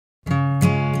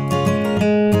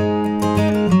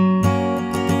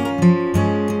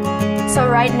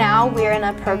Right now, we're in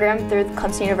a program through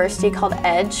Clemson University called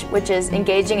EDGE, which is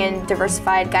Engaging in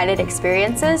Diversified Guided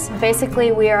Experiences.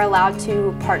 Basically, we are allowed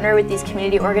to partner with these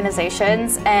community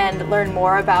organizations and learn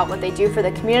more about what they do for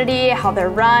the community, how they're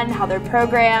run, how they're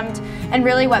programmed, and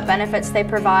really what benefits they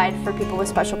provide for people with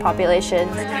special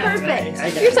populations.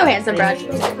 Perfect. You're so handsome, Brad.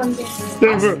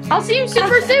 I'll see you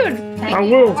super soon. I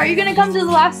will. Are you going to come to the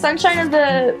last sunshine of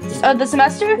the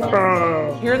semester?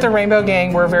 Here at the Rainbow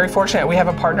Gang, we're very fortunate. We have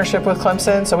a partnership with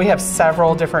Clemson, so we have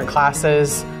several different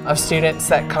classes of students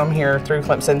that come here through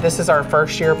Clemson. This is our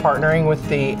first year partnering with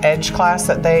the EDGE class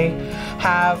that they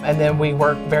have, and then we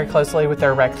work very closely with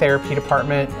their rec therapy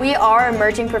department. We are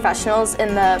emerging professionals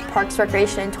in the Parks,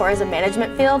 Recreation, and Tourism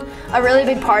Management field. A really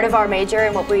big part of our major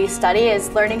and what we study is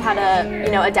learning how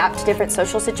to, adapt to different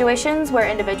social situations where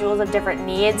individuals of different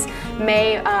needs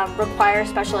may require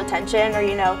special attention or,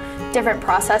 different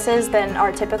processes than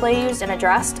are typically used and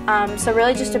addressed. So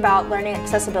really just about learning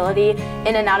accessibility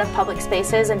in and out of public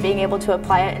spaces and being able to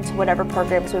apply it into whatever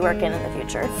programs we work in the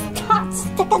future. Stop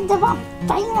sticking to my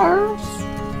fingers.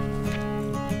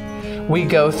 We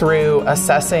go through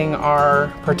assessing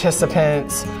our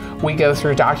participants. We go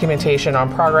through documentation on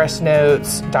progress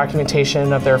notes,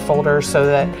 documentation of their folders so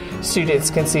that students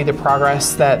can see the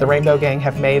progress that the Rainbow Gang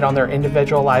have made on their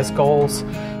individualized goals.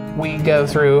 We go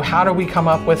through how do we come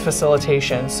up with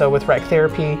facilitation. So with rec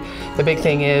therapy, the big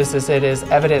thing is it is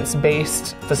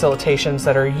evidence-based facilitations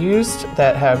that are used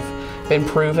that have been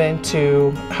proven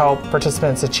to help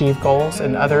participants achieve goals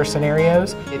in other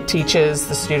scenarios. It teaches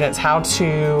the students how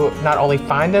to not only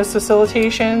find those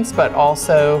facilitations, but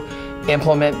also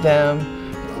implement them,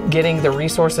 getting the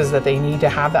resources that they need to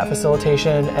have that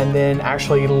facilitation, and then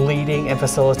actually leading and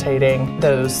facilitating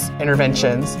those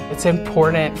interventions. It's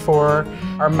important for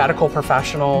our medical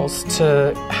professionals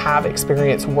to have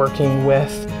experience working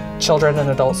with children and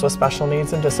adults with special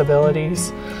needs and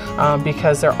disabilities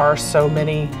because there are so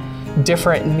many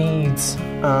different needs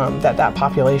that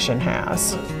population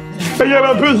has. I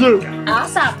got a picture.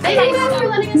 Awesome. Thank you guys for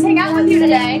letting us hang out with you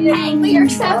today. Hey, we are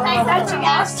so thankful that you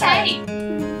guys came.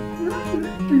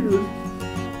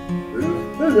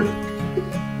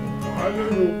 I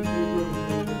know.